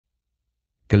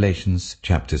Galatians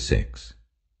chapter 6.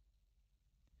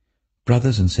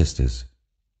 Brothers and sisters,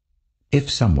 if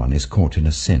someone is caught in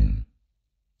a sin,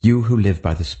 you who live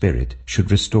by the Spirit should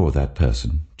restore that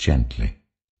person gently.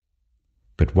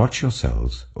 But watch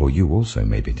yourselves, or you also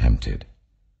may be tempted.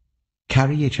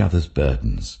 Carry each other's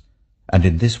burdens, and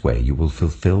in this way you will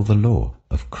fulfill the law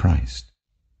of Christ.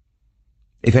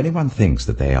 If anyone thinks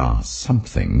that they are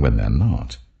something when they're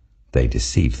not, they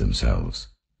deceive themselves.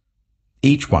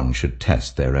 Each one should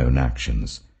test their own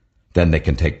actions. Then they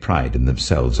can take pride in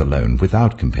themselves alone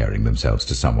without comparing themselves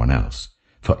to someone else,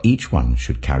 for each one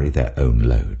should carry their own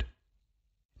load.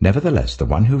 Nevertheless, the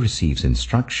one who receives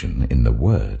instruction in the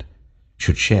Word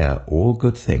should share all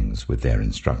good things with their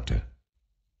instructor.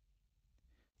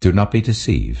 Do not be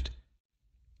deceived.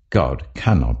 God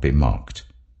cannot be mocked.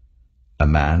 A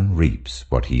man reaps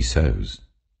what he sows.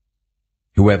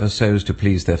 Whoever sows to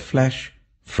please their flesh,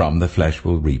 from the flesh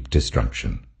will reap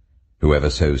destruction. Whoever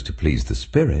sows to please the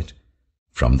Spirit,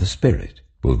 from the Spirit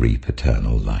will reap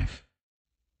eternal life.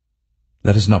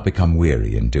 Let us not become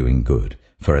weary in doing good,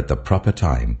 for at the proper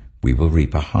time we will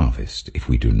reap a harvest if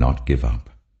we do not give up.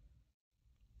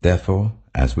 Therefore,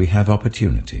 as we have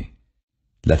opportunity,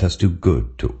 let us do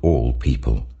good to all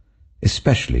people,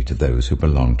 especially to those who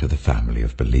belong to the family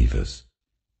of believers.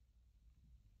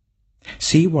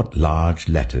 See what large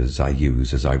letters I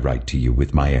use as I write to you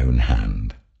with my own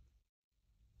hand.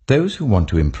 Those who want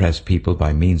to impress people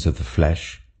by means of the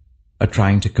flesh are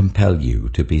trying to compel you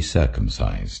to be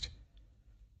circumcised.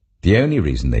 The only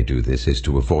reason they do this is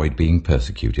to avoid being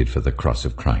persecuted for the cross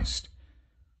of Christ.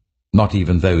 Not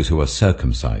even those who are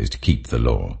circumcised keep the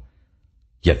law.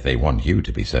 Yet they want you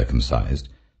to be circumcised,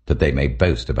 that they may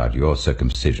boast about your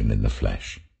circumcision in the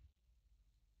flesh.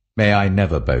 May I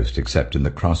never boast except in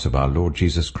the cross of our Lord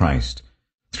Jesus Christ,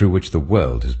 through which the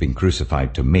world has been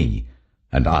crucified to me,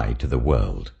 and I to the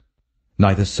world.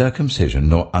 Neither circumcision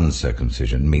nor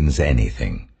uncircumcision means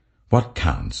anything. What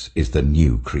counts is the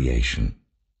new creation.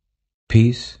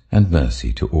 Peace and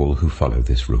mercy to all who follow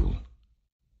this rule,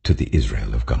 to the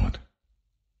Israel of God.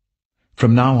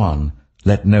 From now on,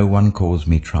 let no one cause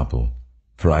me trouble,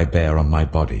 for I bear on my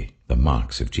body the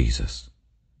marks of Jesus.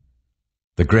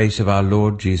 The grace of our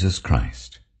Lord Jesus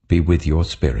Christ be with your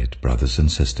spirit, brothers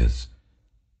and sisters.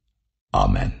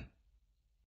 Amen.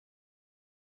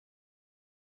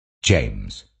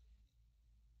 James.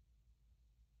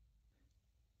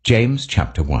 James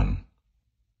chapter 1.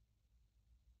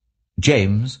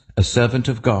 James, a servant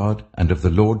of God and of the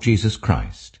Lord Jesus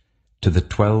Christ, to the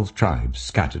 12 tribes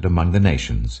scattered among the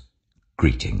nations,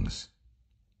 greetings.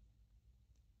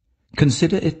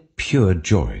 Consider it pure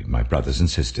joy, my brothers and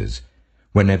sisters,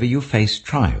 whenever you face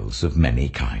trials of many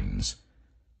kinds,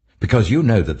 because you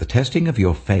know that the testing of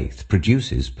your faith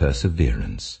produces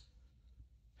perseverance.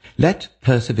 Let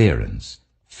perseverance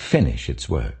finish its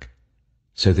work,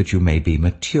 so that you may be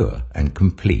mature and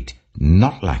complete,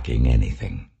 not lacking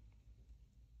anything.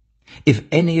 If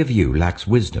any of you lacks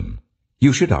wisdom,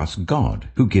 you should ask God,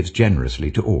 who gives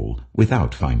generously to all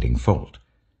without finding fault,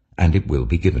 and it will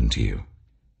be given to you.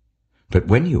 But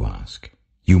when you ask,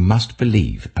 you must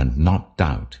believe and not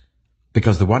doubt,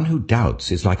 because the one who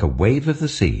doubts is like a wave of the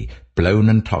sea, blown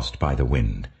and tossed by the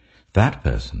wind. That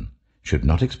person should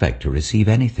not expect to receive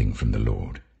anything from the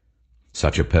Lord.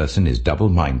 Such a person is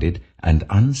double-minded and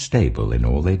unstable in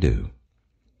all they do.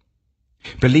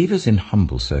 Believers in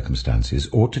humble circumstances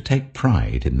ought to take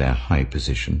pride in their high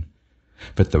position,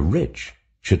 but the rich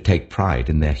should take pride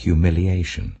in their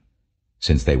humiliation,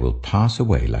 since they will pass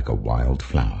away like a wild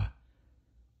flower.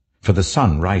 For the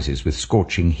sun rises with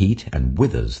scorching heat and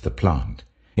withers the plant.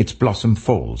 Its blossom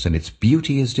falls and its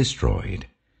beauty is destroyed.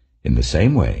 In the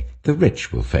same way, the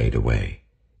rich will fade away,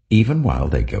 even while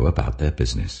they go about their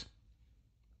business.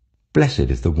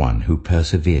 Blessed is the one who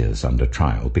perseveres under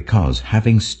trial, because,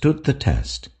 having stood the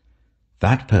test,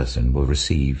 that person will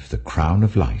receive the crown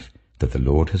of life that the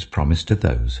Lord has promised to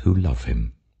those who love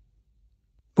him.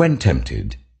 When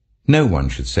tempted, no one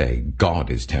should say,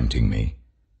 God is tempting me.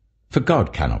 For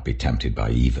God cannot be tempted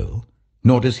by evil,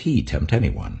 nor does he tempt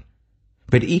anyone.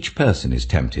 But each person is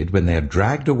tempted when they are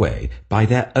dragged away by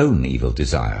their own evil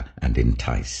desire and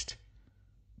enticed.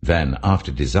 Then, after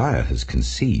desire has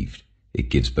conceived, it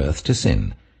gives birth to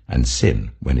sin, and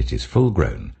sin, when it is full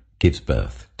grown, gives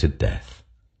birth to death.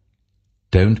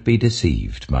 Don't be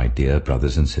deceived, my dear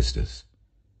brothers and sisters.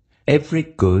 Every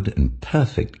good and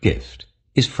perfect gift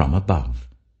is from above,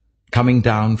 coming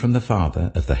down from the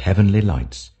Father of the heavenly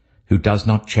lights, who does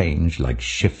not change like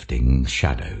shifting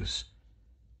shadows.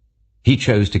 He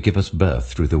chose to give us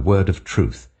birth through the word of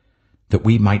truth, that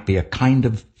we might be a kind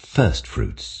of first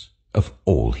fruits of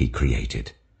all he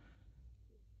created.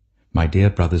 My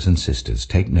dear brothers and sisters,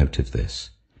 take note of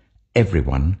this.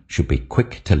 Everyone should be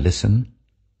quick to listen,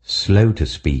 slow to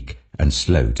speak, and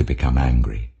slow to become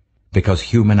angry, because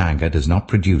human anger does not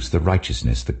produce the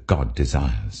righteousness that God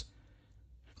desires.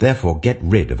 Therefore get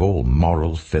rid of all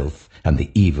moral filth and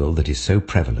the evil that is so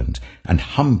prevalent, and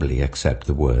humbly accept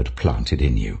the word planted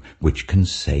in you, which can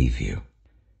save you.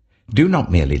 Do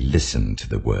not merely listen to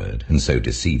the word and so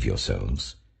deceive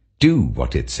yourselves. Do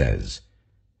what it says.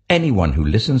 Anyone who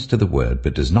listens to the word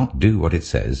but does not do what it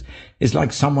says is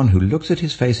like someone who looks at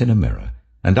his face in a mirror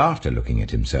and after looking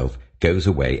at himself goes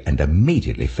away and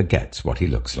immediately forgets what he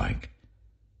looks like.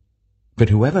 But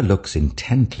whoever looks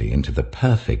intently into the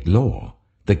perfect law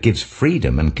that gives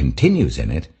freedom and continues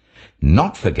in it,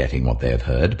 not forgetting what they have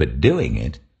heard but doing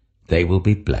it, they will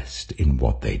be blessed in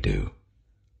what they do.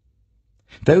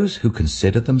 Those who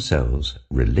consider themselves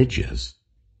religious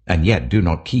and yet do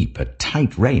not keep a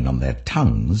tight rein on their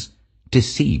tongues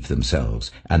deceive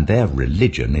themselves, and their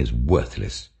religion is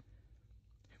worthless.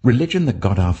 Religion that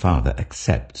God our Father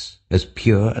accepts as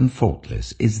pure and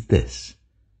faultless is this: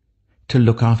 to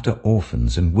look after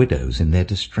orphans and widows in their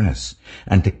distress,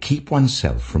 and to keep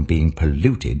oneself from being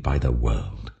polluted by the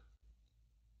world.